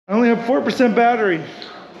I only have 4% battery.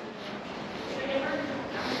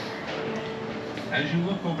 As you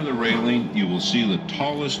look over the railing, you will see the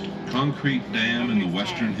tallest concrete dam in the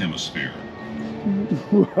Western Hemisphere.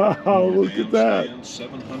 Wow, look at that.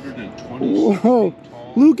 726 Whoa, feet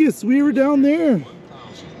tall, Lucas, we were down there.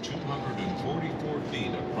 1,244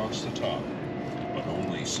 feet across the top, but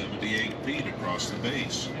only 78 feet across the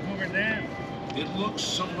base. Hoover Dam. It looks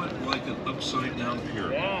somewhat like an upside-down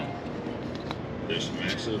pyramid. Yeah. This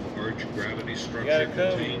massive arch gravity structure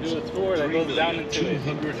contains do a tour that goes down into it.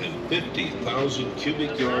 250,000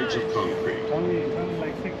 cubic yards of concrete. Only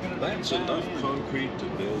like 600. That's enough concrete to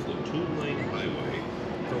build a 2-lane highway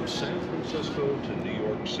from San Francisco to New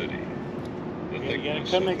York City. The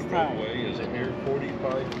thickness of the roadway is a mere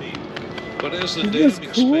 45 feet. But as the dam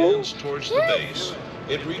expands towards the base,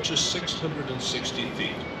 it reaches 660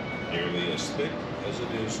 feet, nearly as thick as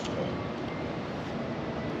it is tall.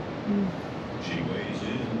 She weighs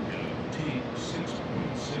in at a petite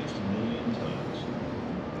 6.6 million tons.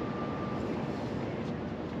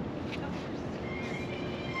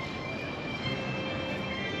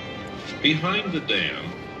 Behind the dam,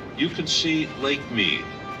 you can see Lake Mead,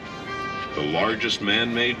 the largest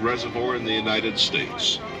man-made reservoir in the United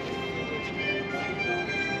States.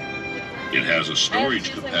 It has a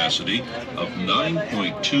storage capacity of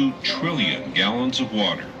 9.2 trillion gallons of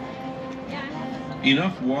water.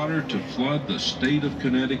 Enough water to flood the state of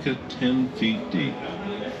Connecticut 10 feet deep.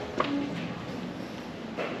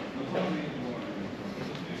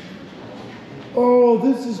 Oh,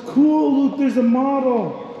 this is cool, Luke. There's a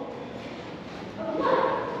model.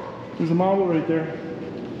 There's a model right there.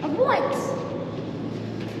 Of what?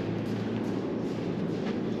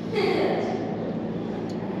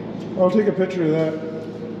 I'll take a picture of that.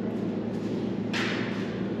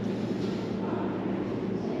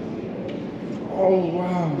 Oh,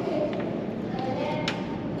 wow.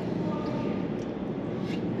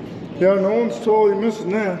 Yeah, no one's totally missing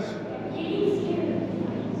this.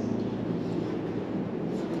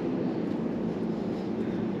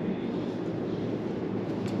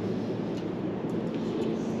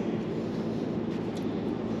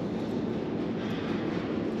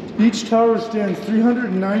 Each tower stands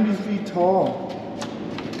 390 feet tall.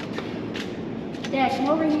 Dad, come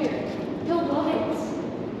over here. You'll love it.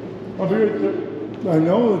 I'll be right there. I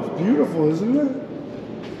know, it's beautiful, isn't it?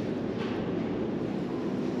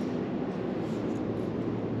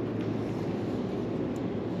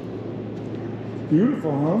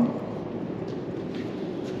 Beautiful, huh?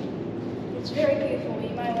 It's very beautiful. You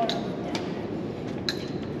might want to look down.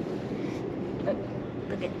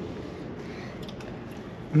 Look at.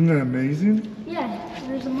 Isn't that amazing? Yeah,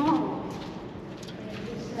 there's a model.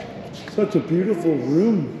 Such a beautiful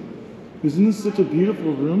room. Isn't this such a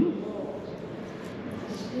beautiful room?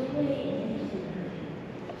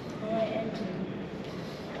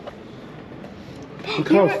 Look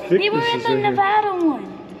how thick this is. They were in the right Nevada one.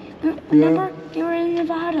 Remember? They were in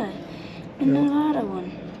Nevada. In the Yeah. Nevada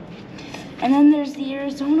one. And then there's the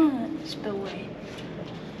Arizona spillway.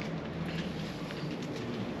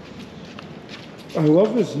 I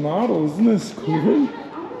love this model. Isn't this cool?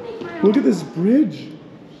 Look at this bridge.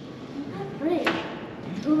 Bridge.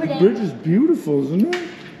 Hoover The Dam. bridge is beautiful, isn't it?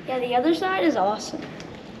 Yeah, the other side is awesome.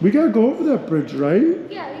 We gotta go over that bridge, right?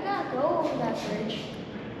 Yeah, we gotta go over that bridge.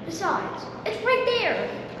 Besides, it's right there.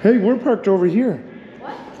 Hey, we're parked over here.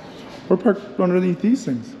 What? We're parked underneath these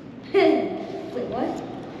things. Wait, what?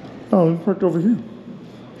 Oh, we're parked over here.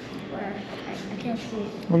 Where? I can't see.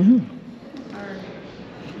 On here.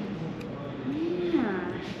 Yeah.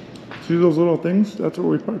 See those little things? That's where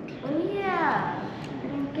we parked. Oh yeah. I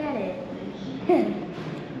don't get it.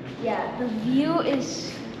 Yeah, the view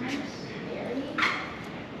is kind of scary.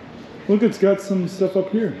 Look, it's got some stuff up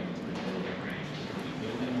here.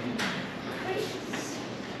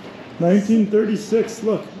 1936,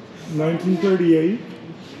 look. 1938.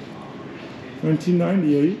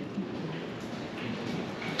 1998.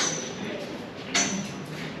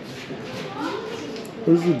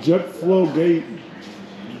 There's the jet flow gate.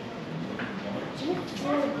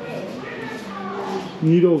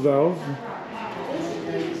 Needle valve.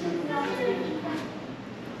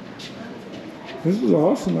 This is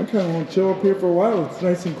awesome. I kind of want to chill up here for a while. It's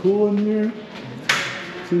nice and cool in here.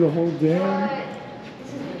 See the whole dam.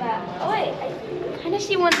 This is the back. Oh wait, I kind of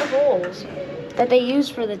see one of the holes that they use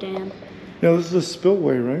for the dam. Yeah, this is a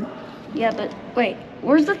spillway, right? Yeah, but wait,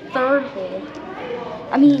 where's the third hole?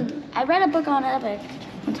 I mean, I read a book on Epic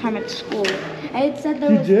one time at school, and it said there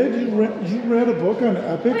You was... did? You read a book on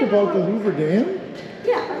Epic about the Hoover Dam?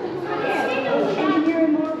 Yeah,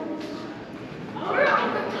 engineering marvels. We're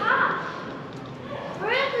on the top.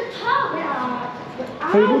 We're at the top now.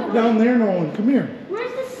 Hey, look down there, Nolan. Come here.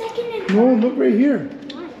 Where's the second and Nolan, look right here.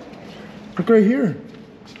 Look right here.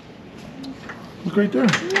 Look right there.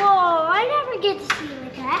 Whoa, I never get to see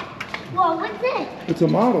like that. Whoa, what's this? It's a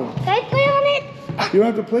model. Can I play on it? You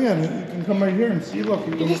don't have to play on it. You can come right here and see. Look,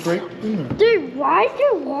 you can look right in there. Dude, why is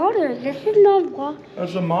there water? This is not water.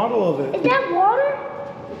 That's a model of Is it. that water?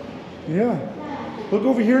 Yeah. Look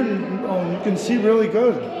over here and you can see really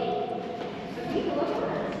good.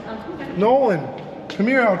 Nolan, come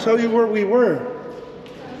here. I'll tell you where we were.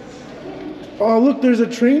 Oh, look, there's a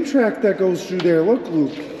train track that goes through there. Look,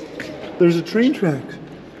 Luke. There's a train track.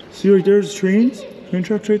 See right there's trains? Train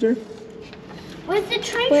tracks right there? Where's the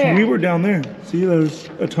train track? We were down there. See, there's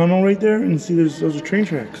a tunnel right there, and see, those are train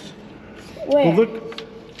tracks. Where? Well, look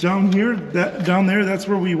down here. Down there, that's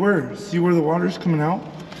where we were. See where the water's coming out?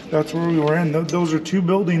 That's where we were in. Those are two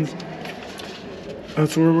buildings.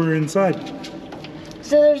 That's where we're inside.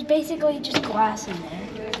 So there's basically just glass in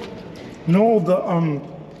there. No,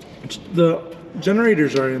 the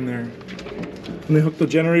generators are in there, and they hook the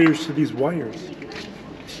generators to these wires.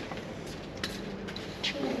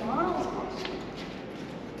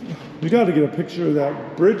 We got to get a picture of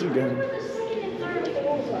that bridge again.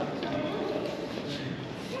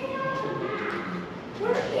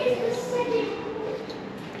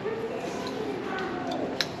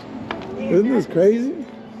 Isn't this crazy?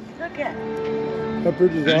 Look at That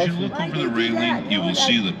bridge is As you awesome. look over the railing, you will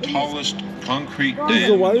see the tallest concrete dam The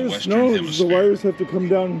in the wires? Western No, the Hemisphere. wires have to come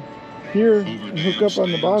down here Hoover and Dam hook up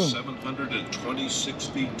on the stands bottom. 726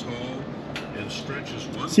 feet tall and stretches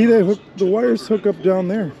See, the wires hook up down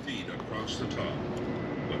there. 1,204 feet across the top,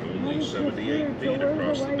 but only 78 feet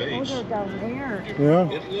across the base. down there. Yeah.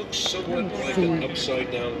 It looks somewhat like an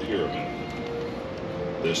upside-down pyramid.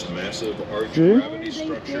 This massive arch See? gravity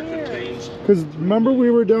structure contains Because remember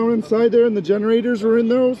we were down inside there and the generators were in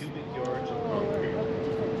those? cubic yards of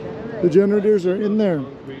concrete. The generators are in there.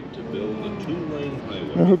 Concrete to build a two-lane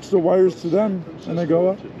It highway hooks the wires to them and they go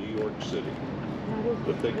up. to New York City.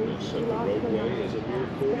 The thickness of the roadway is a mere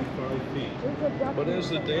 45 feet. But as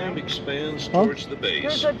the dam expands towards the base,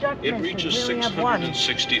 There's a duck it missing. reaches We only have one.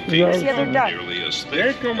 660 feet, Where's the other duck? nearly as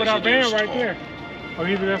There's thick one with as our it van is right tall. there. Or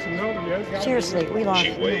either that's another. Yes. Seriously, we lost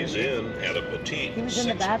She him. weighs in at a petite He was in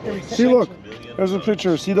the bathroom. 6.6 See, look, million there's a tons.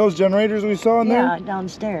 picture. See those generators we saw in Yeah, there?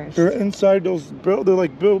 downstairs. They're inside those, they're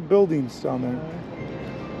like buildings down there.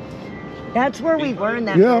 That's where we were in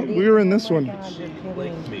that Yeah, building. we were in this Oh my one. God, you're kidding.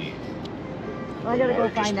 Lake Mead, I gotta go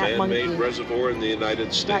largest find that man-made monkey. reservoir in the United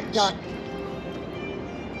That States. duck.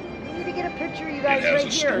 We need to get a picture of you It guys has right a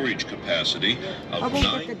here. storage capacity I'll of go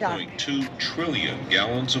get the duck. 9.2 trillion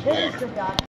gallons of There's water. the duck.